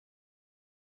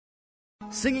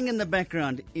Singing in the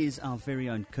background is our very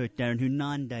own Kurt Darren, who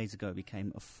 9 days ago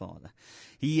became a father.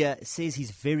 He says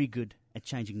he's very good at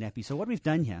changing nappies. So what we've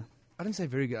done here... I didn't say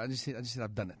very good. I just said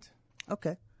I've done it.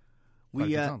 Okay.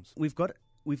 We've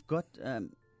got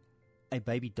a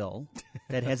baby doll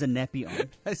that has a nappy on.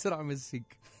 Hy sê I'm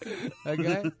sick.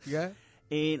 Okay, yeah.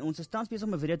 En ons is tans besig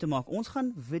om 'n video te maak. Ons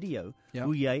gaan video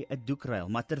hoe jy 'n doek ruil.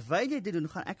 Maar terwyl jy dit doen,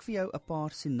 gaan ek vir jou 'n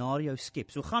paar scenario's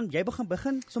skep. So jy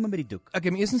begin sommer met die doek. Okay,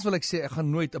 maar eerstens wil ek sê ek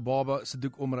gaan nooit 'n baba se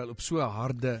doek omruil op so 'n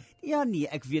harde. Ja nee,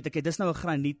 ek weet dis nou 'n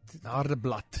graniet harde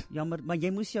blad. Jammer, maar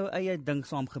jy moes jou eie ding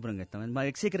saamgebring het nou. Maar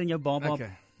ek seker in jou baba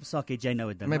sak het jy nou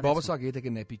 'n ding. My baba sak het ek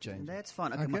 'n nappy change. That's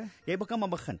fine. Okay. Maar jy kan maar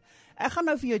begin. Ek gaan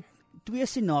nou vir jou 2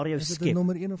 scenario's skep. Is dit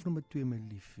nommer 1 of nommer 2 my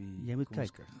liefie? Jy moet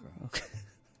kyk. Okay.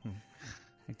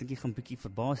 Ek dink jy gaan 'n bietjie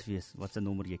verbaas wees wat se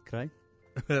nommer jy kry.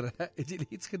 Het jy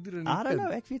iets gedoen? I don't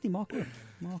know, ek weet nie, maak ook.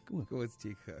 Kom ons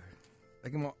check.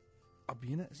 Ek maar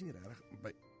abene is hier reg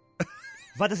by.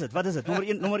 Wat is dit?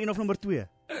 Nommer 1 of nommer 2?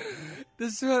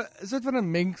 Dis so 'n soort van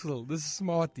 'n mengsel. Dis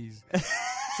Smarties.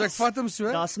 So ek vat hom so.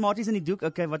 Daar's Smarties in die doek.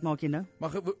 Okay, wat maak jy nou?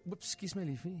 Maar ekskuus my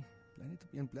liefie. Bly net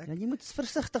op een plek. Ja, jy moet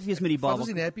versigtig wees met die baba. Wat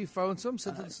is die nappy phone soms?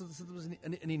 Sit ons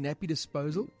in die nappy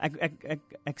disposal.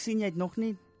 Ek sien jy het nog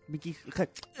nie bietjie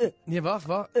Nee,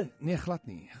 wag. Nee, glad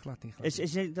nie. Is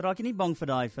jy raak jy nie bang vir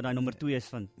daai nommer 2's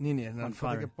van? Nee, dan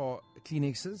vat ek 'n paar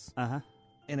Kleenexes.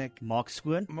 En ek maak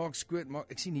skoon.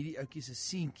 Ek sien hierdie ouetjie se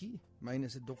seentjie. Myne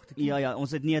is 'n dogtertjie. Ja,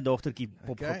 ons het nie 'n dogtertjie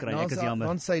pop gekry. Ek is jammer.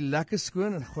 Dan sy lekker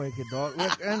skoon en gooi ek dit daar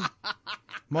ook in.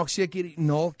 Maak seker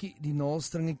die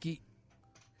naalstringetjie.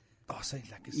 Sy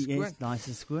lekker skoon. Yes, daai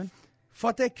is skoon.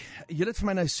 Vat ek, jy het vir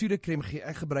my nou soedekrem gegee.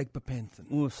 Ek gebruik Bepanthen.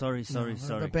 Sorry.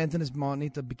 Bepanthen is maar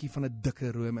net 'n bietjie van 'n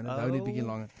dikke room en dit hou net bietjie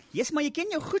langer. Yes, maar jy ken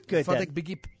jou goed, Kurt. Vat ek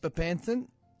bietjie Bepanthen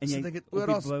en sit ek dit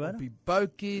oral op die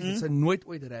boutjies. Dit sou nooit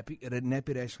ooit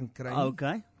nappy rash gaan kry nie.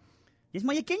 Okay. Yes,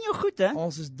 maar jy ken jou goed, hè?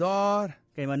 Ons is daar.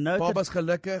 Okay, maar nou Baba's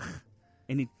gelukkig.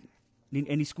 En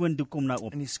die skoondoek kom nou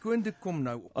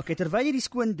op. Okay, terwyl jy die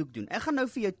skoondoek doen, ek gaan nou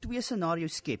vir jou 2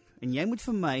 scenario's skep en jy moet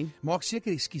vir my maak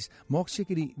seker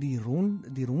die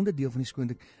ronde deel van die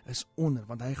skoondoek is onder,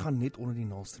 want hy gaan net onder die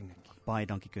naalstringetjie. Baie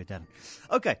dankie, Kurt Darren.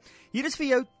 Okay, hier is vir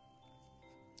jou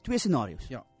 2 scenario's.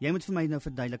 Ja. Jy moet vir my nou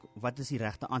verduidelik wat is die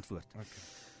regte antwoord. Okay.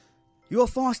 You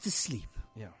are fast asleep.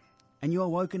 Ja. And you are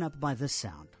woken up by this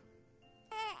sound.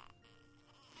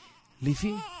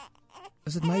 Liefie,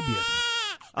 is dit my beurt?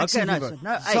 Okay,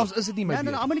 no, selfs is dit nie my beurt.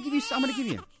 No, I'm going to give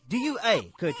you. Do you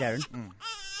A, Kurt Darren,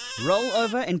 roll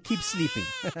over and keep sleeping?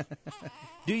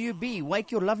 Do you B,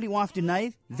 wake your lovely wife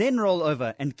Danae, then roll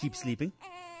over and keep sleeping?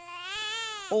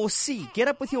 Or C, get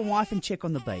up with your wife and check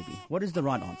on the baby? What is the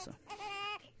right answer?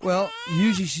 Well,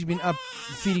 usually she's been up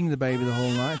feeding the baby the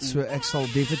whole night, so ek sal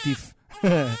definitief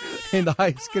en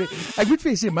daai skree. Ek moet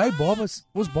vir jy sê,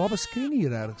 ons baba skree nie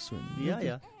regtig so nie.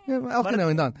 Ja. Ja, maar elke nou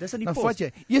en dan. Dan vat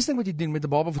jy. Eerste ding wat jy doen met 'n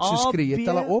baba wat so skree, jy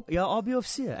tel haar op. Ja, A, B of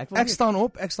C. Ek staan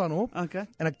op. Okay.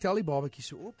 En ek tel die babatjie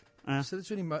so op. Sit dit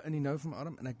so in die nou van my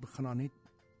arm en ek begin haar net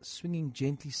swinging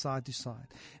gently side to side.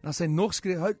 En as sy nog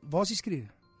skree, waar is die skree?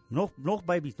 Nog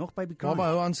baby cry. Baba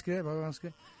hou aan skree.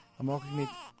 Dan maak ek net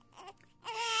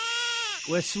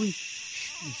sweet.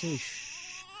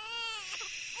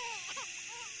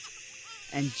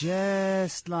 And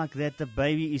just like that, the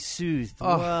baby is soothed.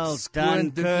 Well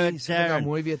done, Kurt Darren.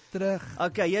 Mooi weer terug.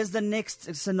 Okay, here's the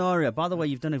next scenario. By the way,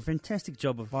 you've done a fantastic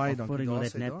job of putting all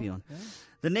that nappy on.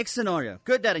 The next scenario.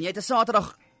 Kurt Darren, jy het 'n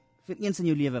Saterdag vir eens in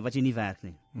jou lewe wat jy nie werk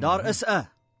nie. Daar is 'n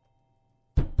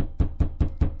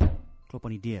klop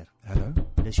aan die deur. Hallo.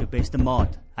 Dis jou beste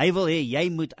maat. Hy wil hê jy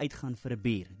moet uitgaan vir 'n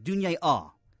bier. Doen jy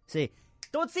A? Sê,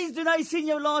 totsiens, doen hy sien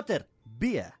jou later. B.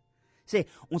 Sê,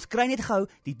 ons kry net gou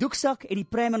die doeksak en die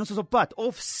pram en ons is op pad.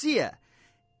 Of C.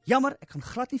 Jammer, ek gaan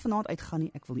glad nie vanaand uitgaan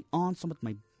nie. Ek wil die aand saam met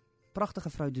my pragtige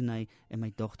vrou Dunay en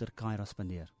my dogter Kyra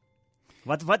spandeer.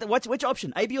 Which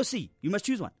option? A, B or C? You must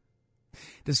choose one.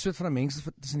 Dis soort van 'n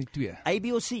mengsel tussen die twee. A,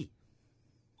 B or C?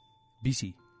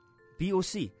 BC. B or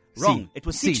C? Wrong.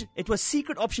 C. It was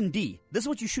secret option D. This is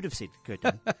what you should have said, Kurt.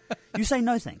 You say,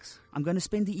 no thanks. I'm going to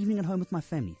spend the evening at home with my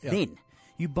family. Yeah. Then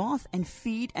you bath and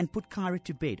feed and put Kyra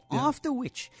to bed. Yeah. After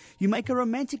which, you make a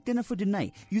romantic dinner for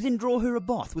Danae. You then draw her a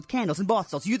bath with candles and bath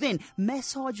salts. You then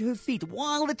massage her feet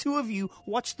while the two of you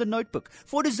watch The Notebook.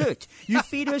 For dessert, you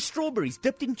feed her strawberries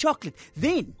dipped in chocolate.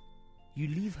 Then you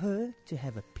leave her to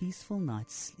have a peaceful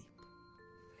night's sleep.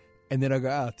 And then I go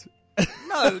out.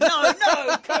 No,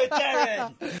 Kurt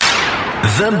Darren.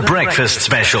 The Breakfast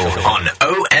Special on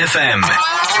OFM.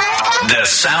 The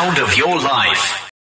sound of your life.